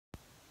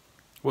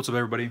What's up,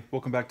 everybody?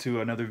 Welcome back to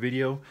another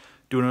video.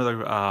 Doing another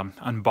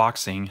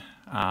unboxing,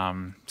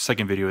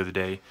 second video of the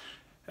day.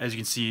 As you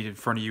can see in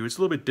front of you, it's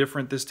a little bit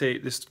different this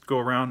go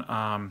around.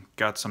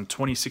 Got some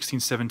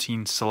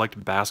 2016-17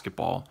 Select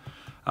Basketball.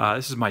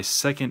 This is my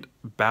second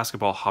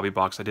basketball hobby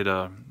box. I did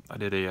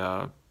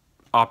a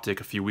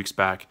optic a few weeks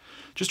back,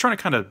 just trying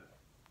to kind of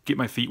get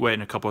my feet wet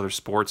in a couple other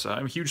sports.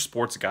 I'm a huge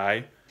sports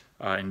guy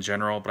in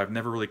general, but I've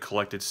never really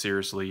collected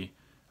seriously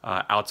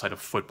outside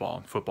of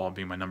football. Football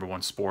being my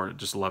 #1 sport,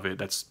 just love it.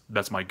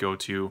 That's my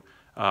go-to,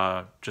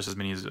 just as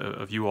many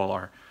of you all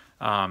are.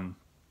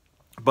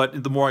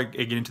 But the more I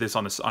get into this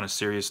on a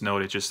serious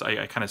note,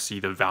 I kind of see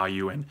the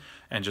value and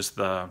just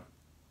the,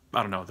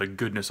 I don't know, the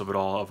goodness of it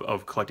all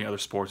of collecting other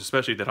sports,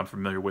 especially that I'm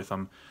familiar with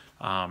them.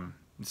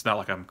 It's not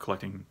like I'm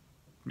collecting,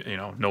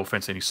 no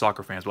offense to any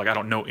soccer fans, but like I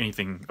don't know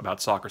anything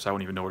about soccer, so I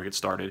wouldn't even know where to get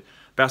started.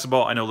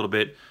 Basketball, I know a little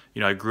bit.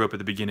 I grew up at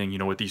the beginning,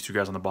 with these two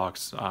guys on the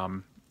box,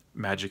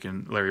 Magic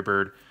and Larry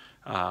Bird,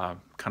 kind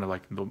of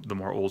like the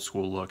more old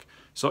school look.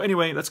 So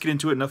anyway, let's get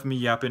into it. Enough of me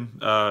yapping.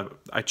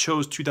 I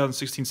chose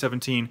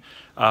 2016-17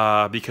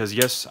 because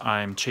yes,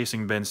 I'm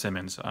chasing Ben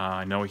Simmons.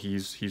 I know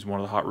he's one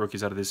of the hot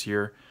rookies out of this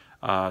year.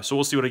 So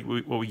we'll see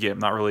what we get. I'm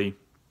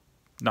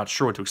not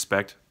sure what to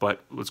expect,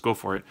 but let's go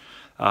for it.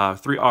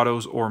 3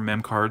 autos or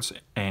mem cards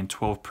and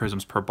 12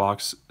 prisms per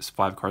box.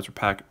 5 cards per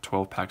pack,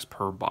 12 packs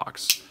per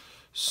box.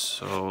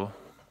 So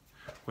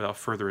without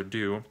further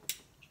ado,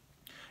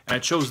 and I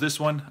chose this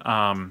one.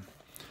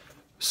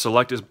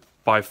 Select is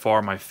by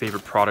far my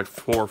favorite product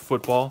for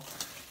football.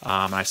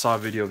 And I saw a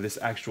video of this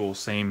actual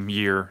same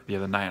year the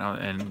other night,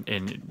 and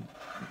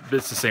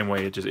it's the same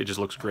way. It just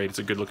looks great. It's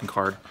a good looking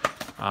card.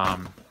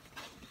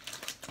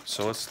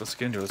 So let's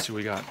get into it. Let's see what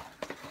we got.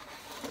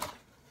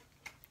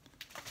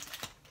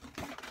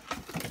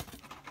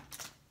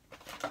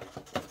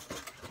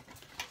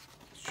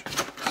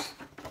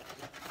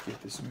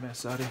 Get this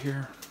mess out of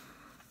here.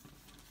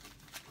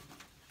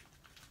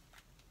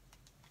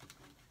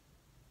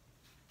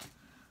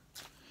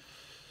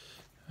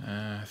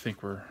 I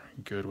think we're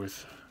good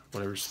with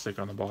whatever's thick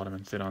on the bottom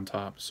and thin on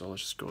top, so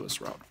let's just go this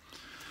route.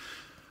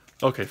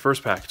 Okay,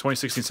 first pack,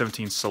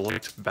 2016-17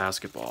 Select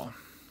Basketball.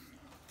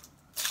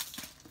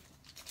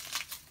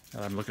 Now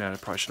that I'm looking at it, I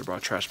probably should have brought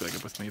a trash bag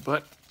up with me,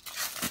 but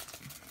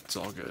it's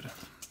all good.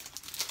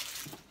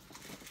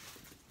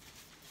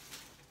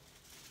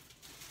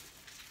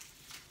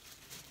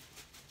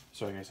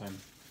 Sorry guys, I'm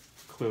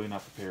clearly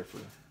not prepared for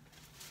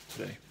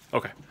today.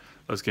 Okay,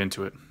 let's get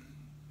into it.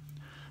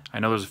 I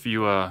know there's a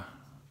few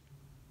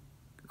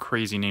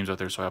crazy names out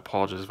there, so I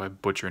apologize if I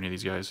butcher any of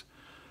these guys.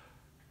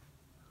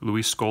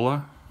 Luis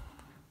Scola,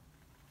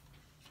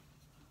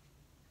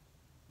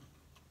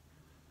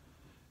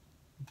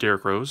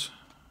 Derrick Rose,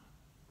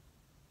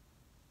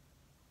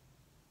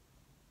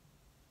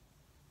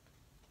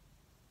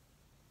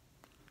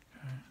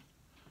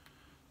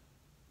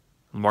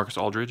 Marcus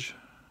Aldridge,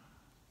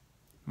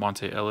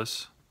 Monte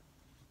Ellis,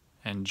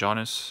 and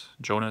Jonas.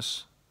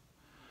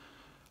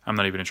 I'm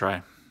not even gonna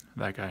try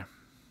that guy.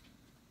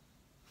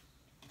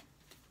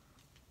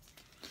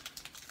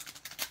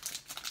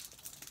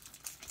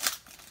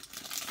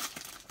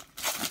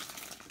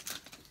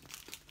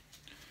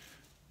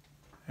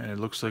 And it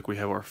looks like we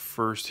have our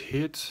first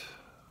hit.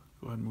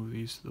 Go ahead and move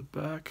these to the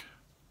back.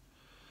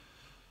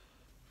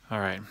 All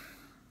right.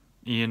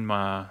 Ian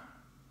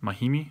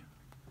Mahinmi,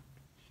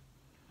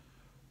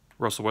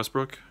 Russell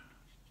Westbrook,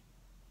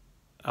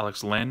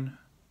 Alex Len,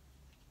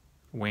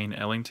 Wayne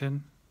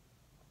Ellington,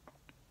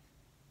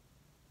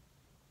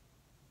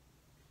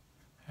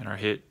 and our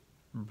hit,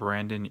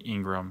 Brandon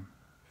Ingram,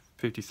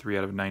 53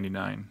 out of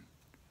 99.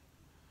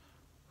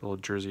 A little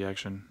jersey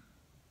action.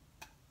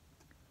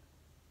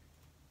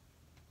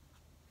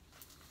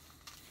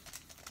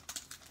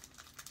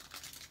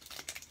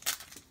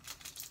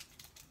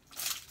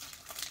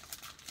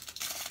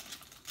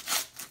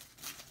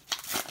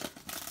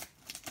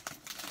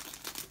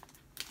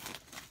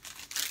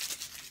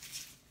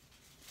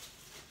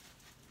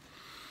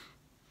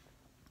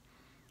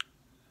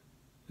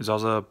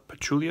 Zaza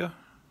Pachulia,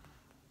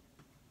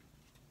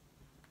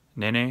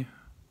 Nene,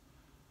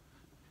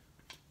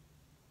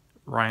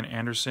 Ryan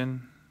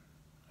Anderson,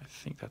 I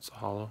think that's a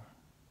hollow.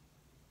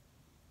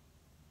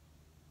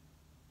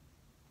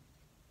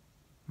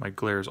 My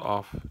glare is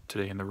off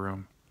today in the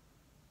room.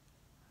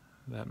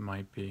 That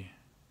might be,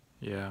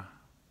 yeah,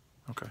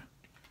 okay.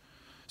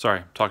 Sorry,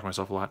 I'm talking to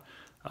myself a lot.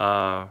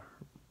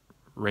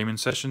 Ramon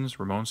Sessions,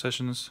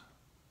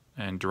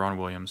 and Deron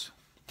Williams.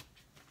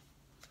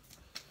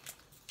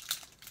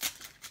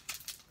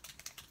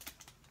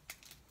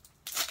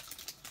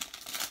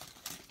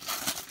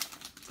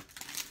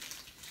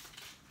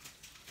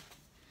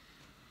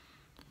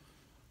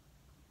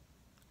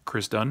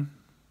 Chris Dunn,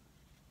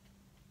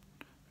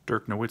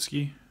 Dirk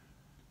Nowitzki,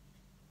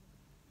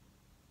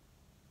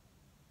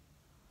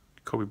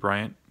 Kobe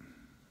Bryant.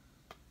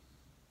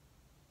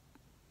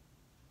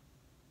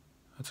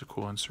 That's a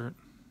cool insert.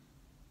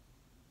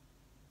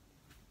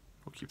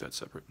 We'll keep that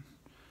separate.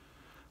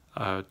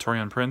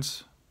 Taurean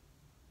Prince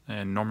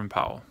and Norman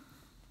Powell.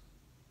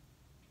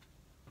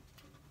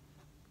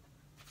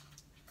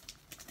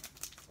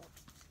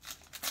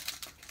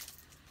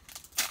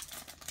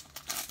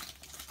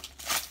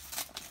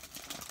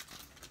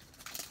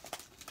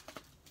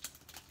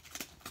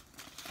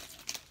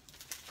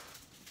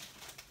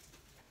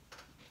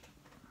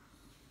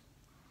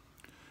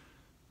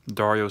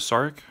 Dario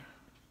Saric,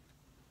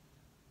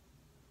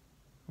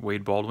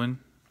 Wade Baldwin,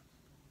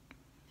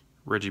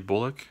 Reggie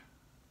Bullock.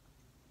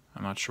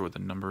 I'm not sure what the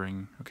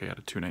numbering. Okay, out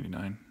of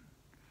 299.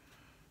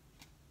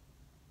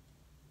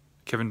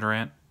 Kevin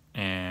Durant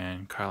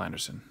and Kyle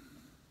Anderson.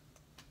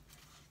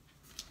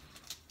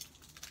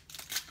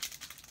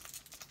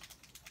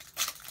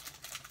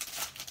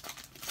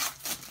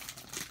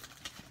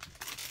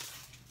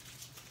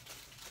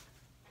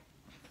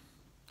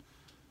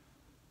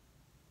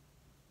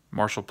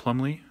 Marshall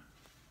Plumlee,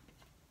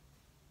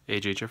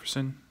 AJ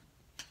Jefferson,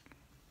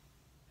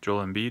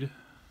 Joel Embiid,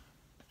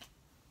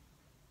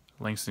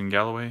 Langston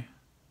Galloway,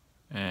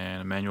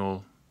 and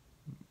Emmanuel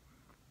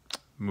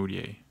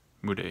Mudiay.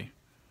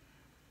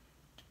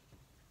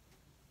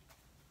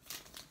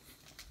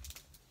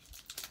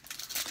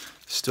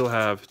 Still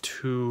have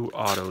 2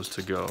 autos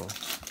to go.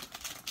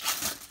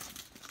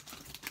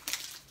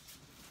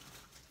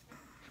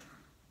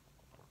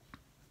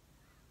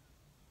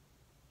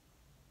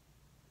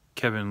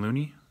 Kevin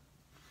Looney.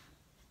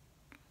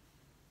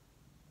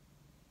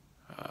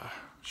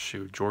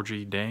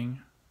 Georgie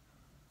Dang.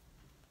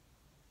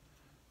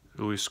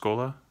 Luis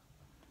Scola.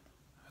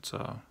 That's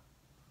a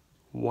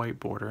white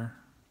border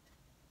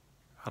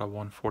out of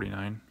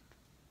 149.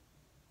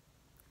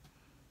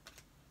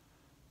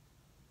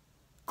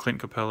 Clint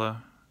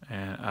Capella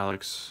and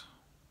Alex.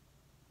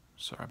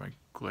 Sorry, my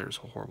glare is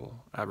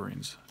horrible.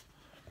 Aberines.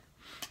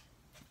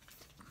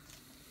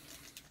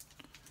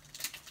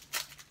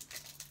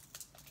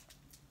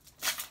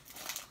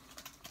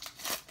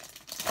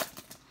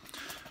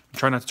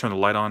 Try not to turn the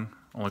light on,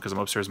 only because I'm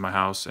upstairs in my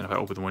house, and if I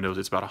open the windows,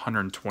 it's about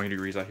 120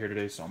 degrees out here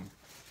today, so I'm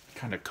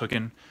kind of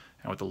cooking,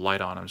 and with the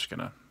light on, I'm just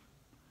going to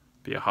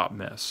be a hot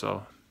mess,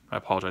 so I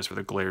apologize for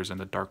the glares and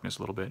the darkness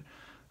a little bit.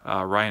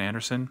 Ryan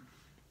Anderson,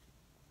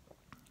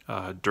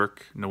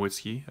 Dirk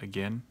Nowitzki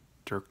again,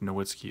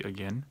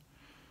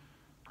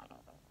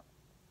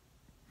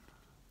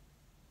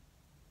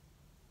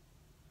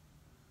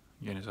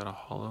 Again, is that a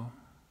hollow?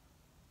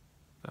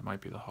 That might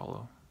be the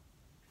hollow.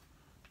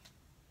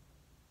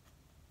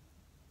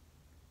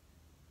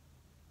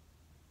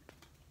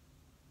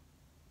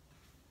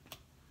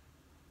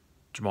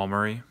 Jamal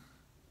Murray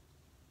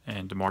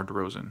and DeMar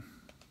DeRozan.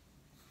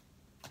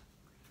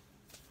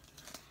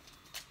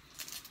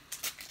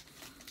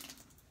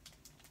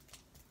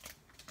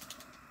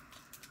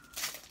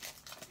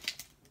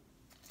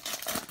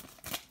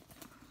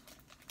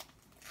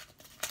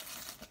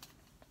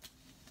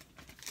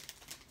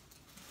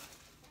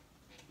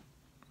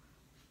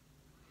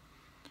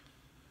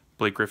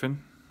 Blake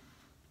Griffin,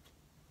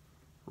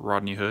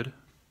 Rodney Hood,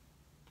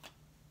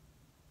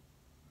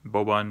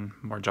 Boban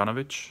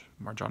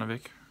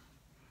Marjanovic,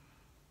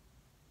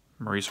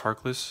 Maurice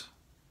Harkless,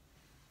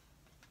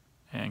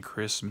 and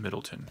Chris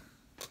Middleton.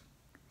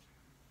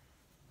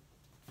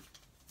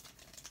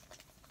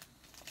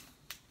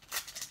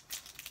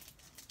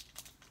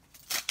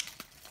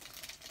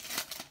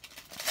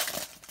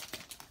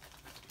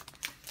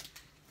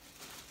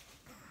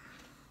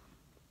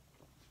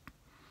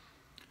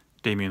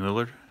 Damian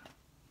Lillard,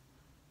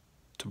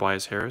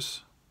 Tobias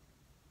Harris,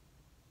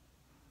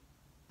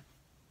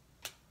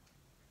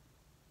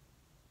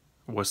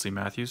 Wesley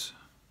Matthews,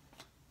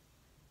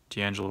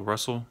 D'Angelo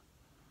Russell,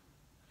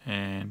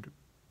 and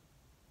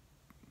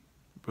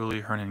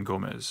Willie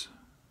Hernangomez.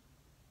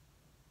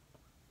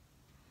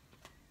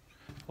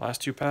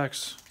 Last 2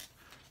 packs.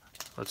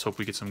 Let's hope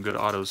we get some good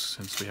autos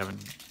since we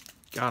haven't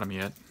got them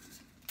yet.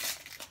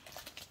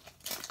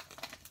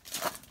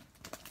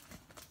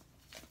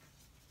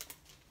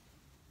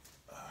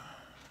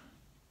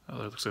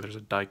 Oh, it looks like there's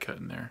a die cut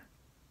in there.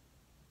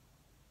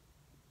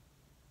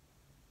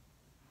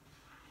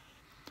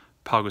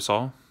 Pau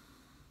Gasol,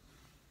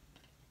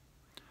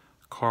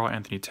 Karl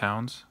Anthony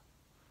Towns.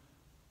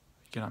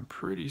 Again, I'm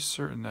pretty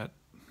certain that,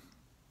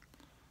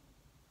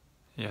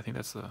 yeah, I think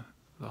that's the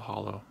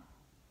hollow.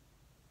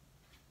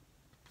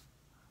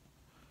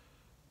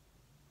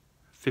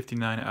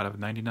 59 out of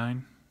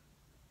 99.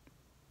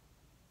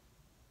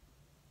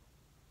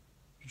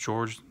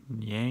 George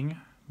Niang.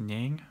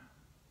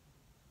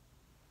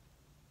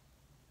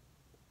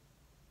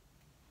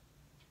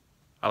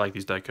 I like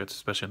these die cuts,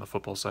 especially on the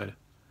football side.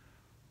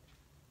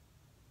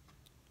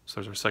 So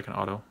there's our second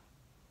auto.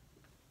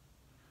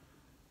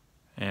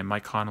 And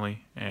Mike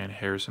Conley and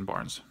Harrison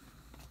Barnes.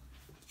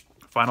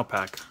 Final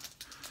pack.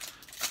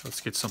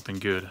 Let's get something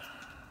good.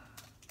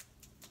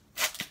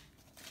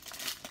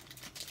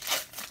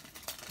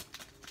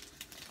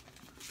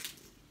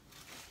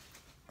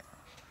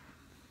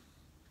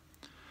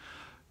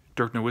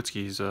 Dirk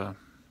Nowitzki's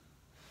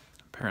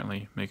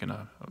apparently making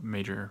a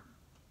major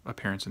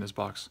appearance in this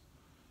box.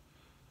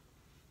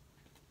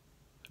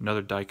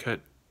 Another die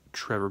cut,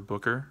 Trevor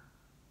Booker.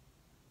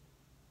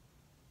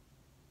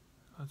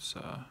 Let's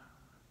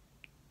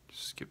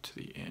skip to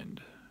the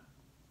end.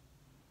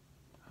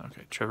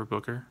 Okay, Trevor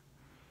Booker.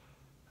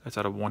 That's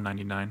out of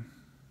 199.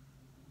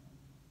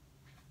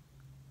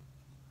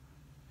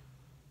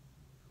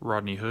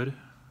 Rodney Hood.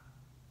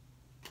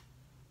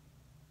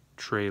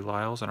 Trey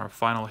Lyles, and our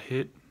final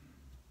hit,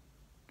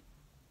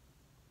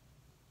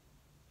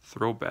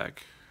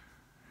 Throwback.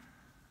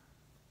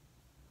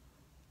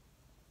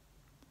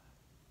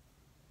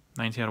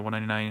 19 out of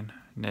 199.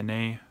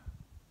 Nene.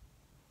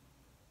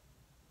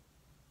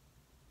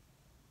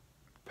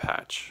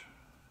 Patch.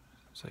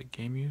 Is that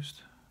game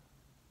used?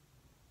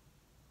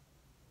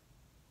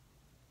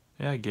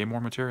 Yeah, game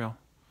worn material.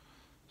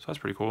 So that's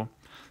pretty cool.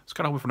 I was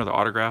kind of hoping for another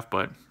autograph,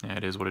 but yeah,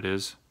 it is what it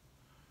is.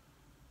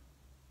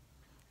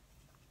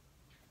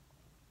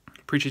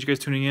 Appreciate you guys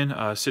tuning in.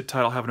 Sit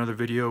tight, I'll have another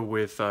video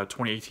with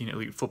 2018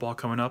 Elite Football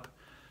coming up.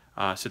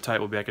 Sit tight,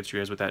 we'll be back at you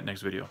guys with that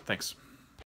next video. Thanks.